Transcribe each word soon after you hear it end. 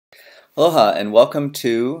Aloha and welcome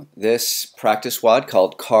to this practice WOD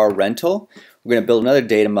called car rental. We're going to build another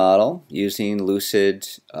data model using Lucid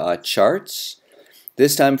charts.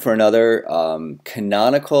 This time for another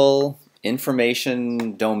canonical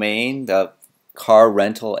information domain, the car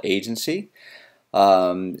rental agency.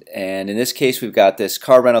 And in this case we've got this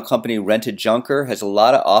car rental company, Rented Junker, has a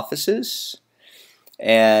lot of offices,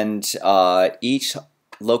 and each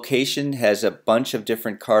location has a bunch of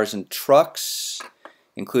different cars and trucks,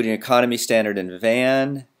 including economy, standard, and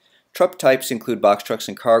van. Truck types include box trucks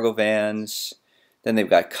and cargo vans. Then they've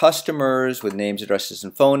got customers with names, addresses,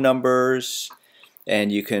 and phone numbers.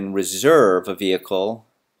 And you can reserve a vehicle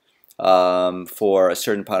for a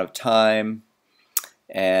certain amount of time.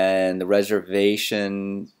 And the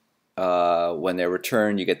reservation, when they're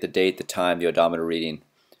returned, you get the date, the time, the odometer reading,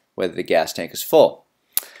 whether the gas tank is full.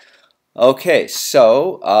 Okay,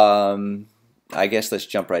 so I guess let's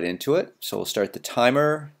jump right into it. So we'll start the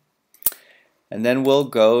timer, and then we'll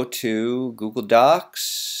go to Google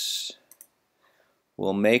Docs.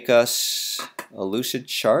 We'll make us a Lucid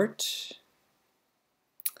chart,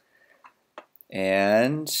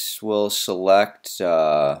 and we'll select,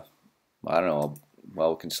 I don't know,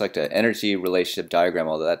 well, we can select an energy relationship diagram,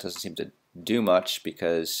 although that doesn't seem to do much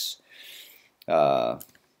because, okay,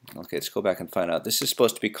 let's go back and find out. This is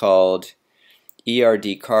supposed to be called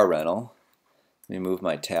ERD car rental. Let me move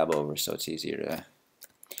my tab over so it's easier to.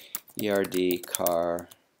 ERD car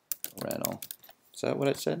rental. Is that what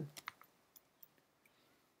it said?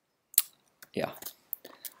 Yeah.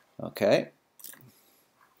 Okay.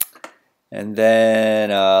 And then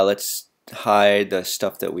let's hide the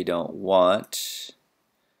stuff that we don't want.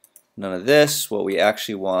 None of this. What we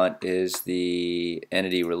actually want is the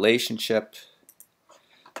entity relationship.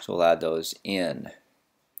 So we'll add those in.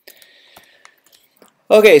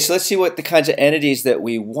 Okay, so let's see what the kinds of entities that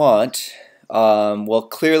we want. Well,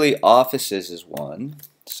 clearly offices is one.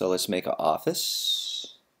 So let's make an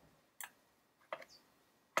office.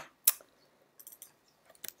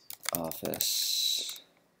 Office.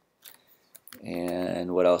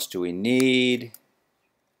 And what else do we need?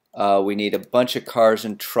 We need a bunch of cars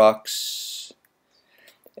and trucks.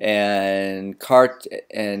 And car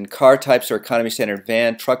types are economy, standard,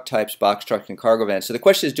 van. Truck types, box truck, and cargo van. So the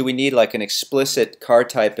question is, do we need like an explicit car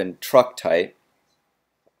type and truck type?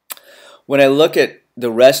 When I look at the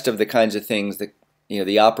rest of the kinds of things that,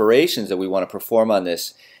 the operations that we want to perform on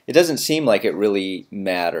this, it doesn't seem like it really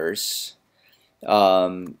matters.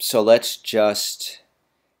 So let's just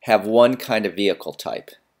have one kind of vehicle type,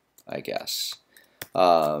 I guess.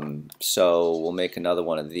 So we'll make another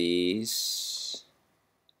one of these.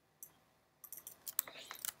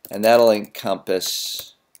 And that'll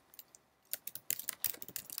encompass,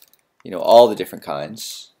 all the different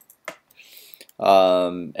kinds.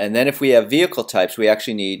 And then if we have vehicle types, we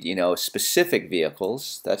actually need, specific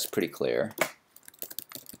vehicles. That's pretty clear.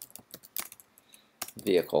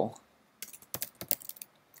 Vehicle.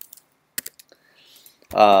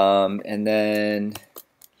 And then,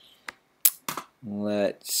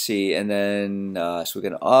 let's see, and then, so we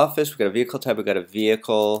got an office, we got a vehicle type, we got a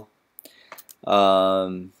vehicle.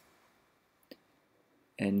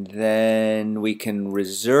 And then we can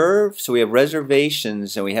reserve, so we have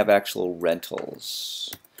reservations and we have actual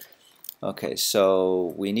rentals. Okay,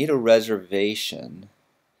 so we need a reservation.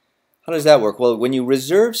 How does that work? Well, when you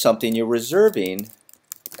reserve something, you're reserving,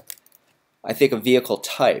 I think, a vehicle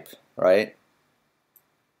type, right?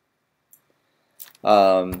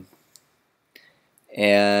 And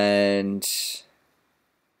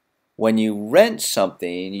when you rent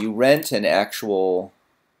something, you rent an actual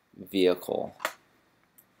vehicle.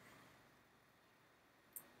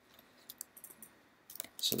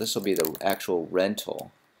 So this will be the actual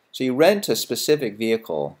rental. So you rent a specific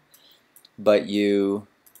vehicle, but you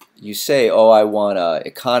say, oh, I want an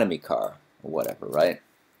economy car or whatever, right?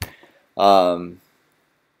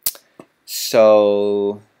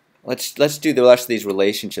 So let's do the rest of these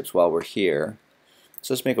relationships while we're here.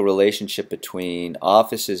 So let's make a relationship between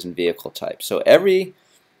offices and vehicle types. So every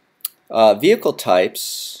vehicle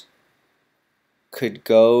types could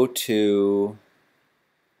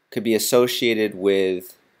be associated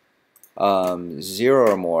with 0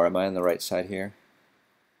 or more. Am I on the right side here?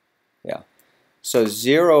 Yeah. So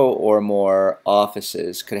 0 or more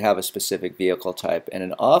offices could have a specific vehicle type, and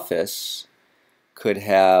an office could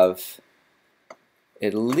have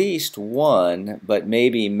at least one, but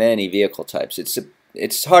maybe many vehicle types.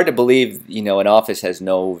 It's hard to believe, an office has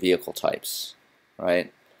no vehicle types,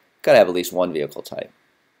 right? Got to have at least one vehicle type.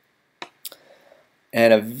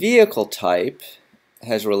 And a vehicle type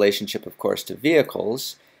has a relationship, of course, to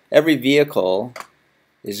vehicles. Every vehicle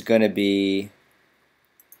is going to be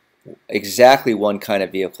exactly one kind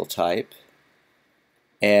of vehicle type,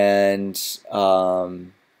 and a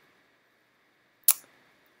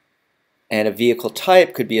vehicle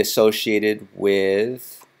type could be associated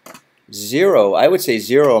with zero, I would say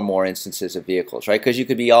zero or more instances of vehicles, right? Because you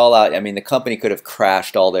could be all out. I mean, the company could have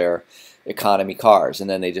crashed all their economy cars, and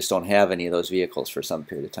then they just don't have any of those vehicles for some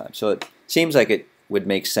period of time. So it seems like it would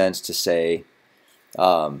make sense to say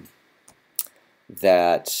that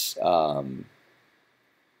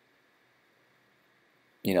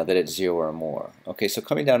that it's zero or more. Okay, so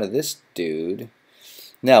coming down to this dude.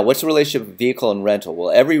 Now, what's the relationship of vehicle and rental?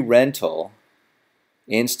 Well, every rental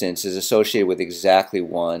instance is associated with exactly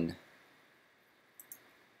one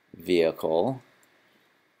vehicle.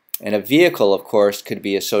 And a vehicle, of course, could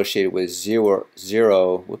be associated with zero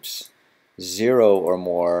or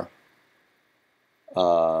more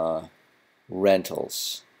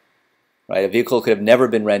rentals. Right? A vehicle could have never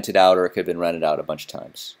been rented out, or it could have been rented out a bunch of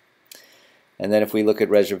times. And then if we look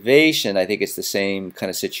at reservation, I think it's the same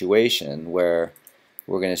kind of situation where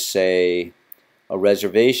we're going to say a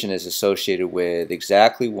reservation is associated with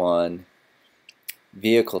exactly one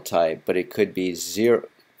vehicle type, but it could be zero.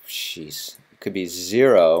 It could be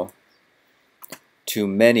zero to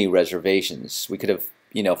many reservations. We could have,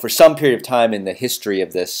 for some period of time in the history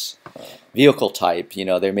of this vehicle type,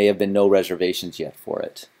 there may have been no reservations yet for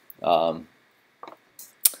it.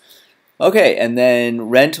 Okay, and then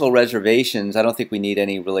rental reservations, I don't think we need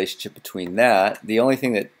any relationship between that. The only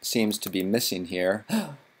thing that seems to be missing here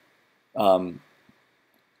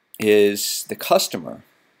is the customer.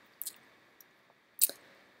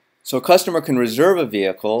 So a customer can reserve a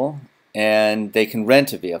vehicle and they can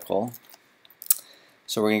rent a vehicle.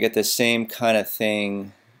 So we're going to get the same kind of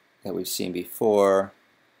thing that we've seen before,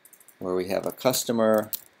 where we have a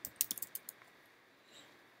customer,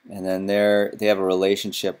 and then they have a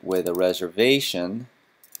relationship with a reservation,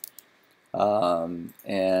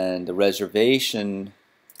 and the reservation,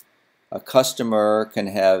 a customer can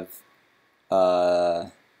have,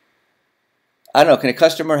 I don't know, can a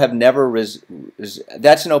customer have never,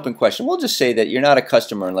 that's an open question. We'll just say that you're not a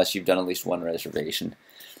customer unless you've done at least one reservation.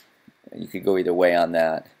 You could go either way on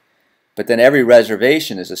that. But then every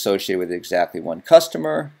reservation is associated with exactly one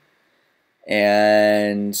customer.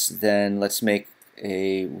 And then let's make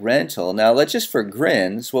a rental. Now let's just, for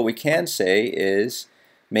grins, what we can say is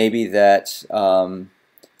maybe that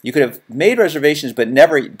you could have made reservations but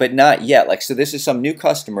not yet. Like, so this is some new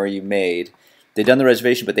customer you made. They've done the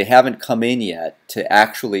reservation, but they haven't come in yet to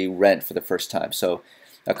actually rent for the first time. So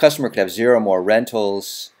a customer could have zero more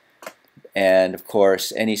rentals, and of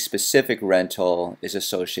course any specific rental is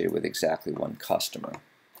associated with exactly one customer.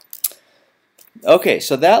 Okay,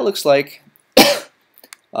 so that looks like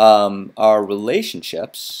our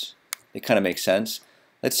relationships. They kind of make sense.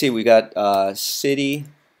 Let's see, we got city.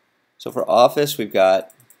 So for office, we've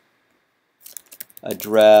got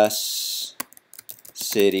address,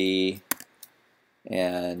 city,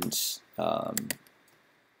 and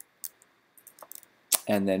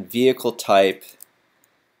then vehicle type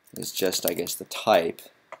is just, I guess, the type.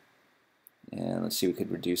 And let's see, we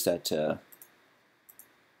could reduce that to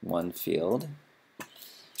one field.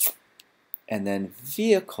 And then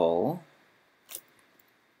vehicle,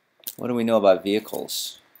 what do we know about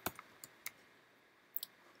vehicles?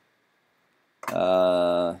 We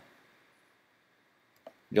don't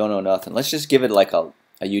know nothing. Let's just give it like a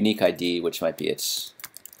unique ID, which might be its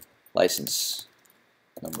license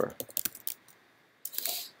number.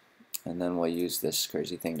 And then we'll use this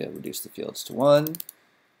crazy thing to reduce the fields to 1.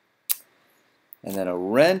 And then a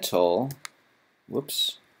rental,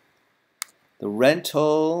 whoops, the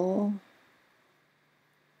rental,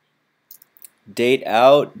 date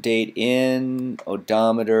out, date in,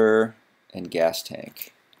 odometer, and gas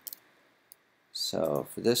tank. So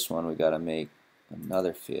for this one, we got to make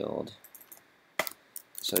another field.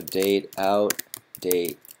 So date out,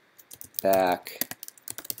 date back,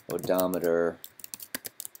 odometer,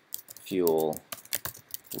 fuel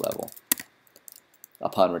level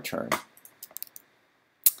upon return.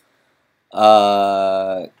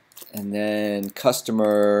 And then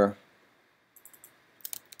customer,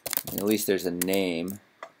 at least there's a name.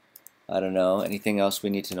 I don't know. Anything else we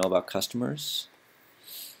need to know about customers?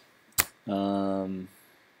 I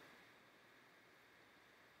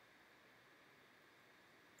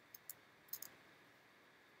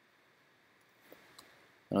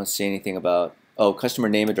don't see anything about, oh, customer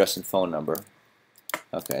name, address, and phone number.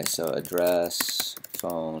 Okay, so address,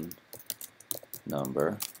 phone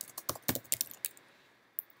number.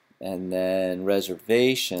 And then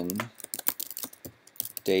reservation,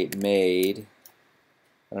 date made.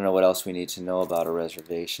 I don't know what else we need to know about a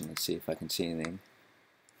reservation. Let's see if I can see anything.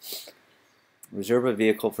 Reserve a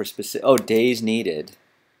vehicle for specific, oh, days needed.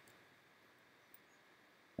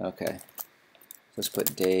 Okay, let's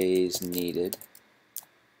put days needed.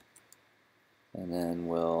 And then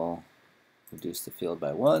we'll reduce the field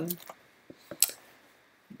by 1.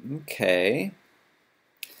 Okay.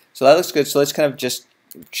 So that looks good. So let's kind of just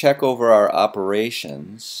check over our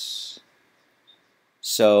operations.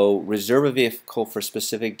 So reserve a vehicle for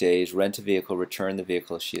specific days, rent a vehicle, return the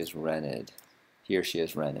vehicle she has rented. He or she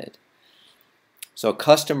has rented. So a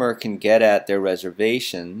customer can get at their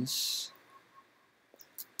reservations.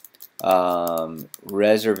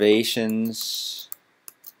 Reservations,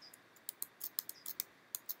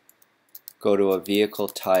 go to a vehicle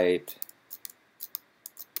type.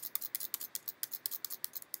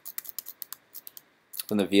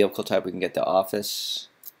 From the vehicle type, we can get the office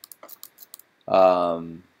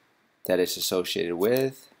that it's associated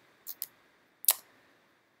with.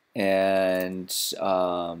 And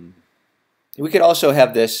we could also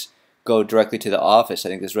have this go directly to the office. I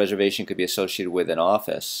think this reservation could be associated with an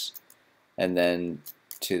office and then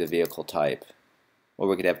to the vehicle type. Or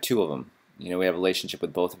we could have 2 of them. You know, we have a relationship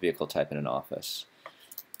with both a vehicle type and an office.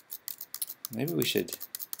 Maybe we should...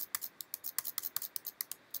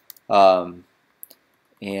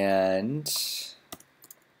 and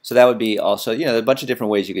so that would be also, you know, a bunch of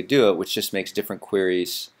different ways you could do it, which just makes different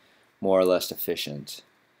queries more or less efficient.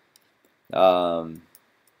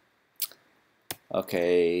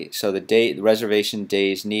 Okay, so the date, the reservation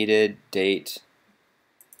days needed, date,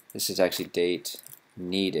 this is actually date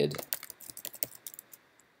needed.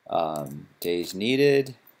 Days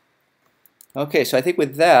needed. Okay, so I think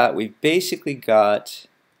with that, we've basically got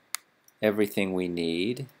everything we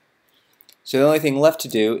need. So the only thing left to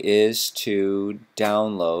do is to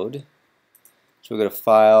download. So we'll go to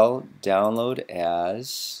File, Download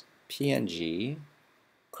as PNG,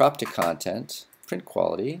 Crop to Content, Print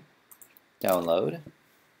Quality, Download.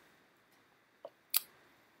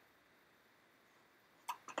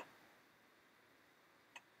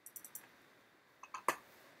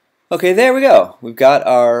 Okay, there we go. We've got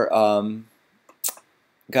our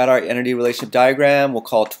entity relationship diagram. We'll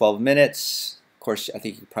call it 12 minutes. Of course, I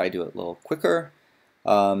think you could probably do it a little quicker.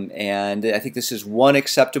 And I think this is one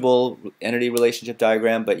acceptable entity relationship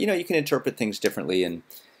diagram, but you know, you can interpret things differently and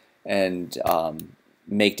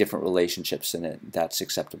make different relationships in it. That's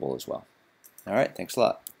acceptable as well. All right, thanks a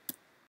lot.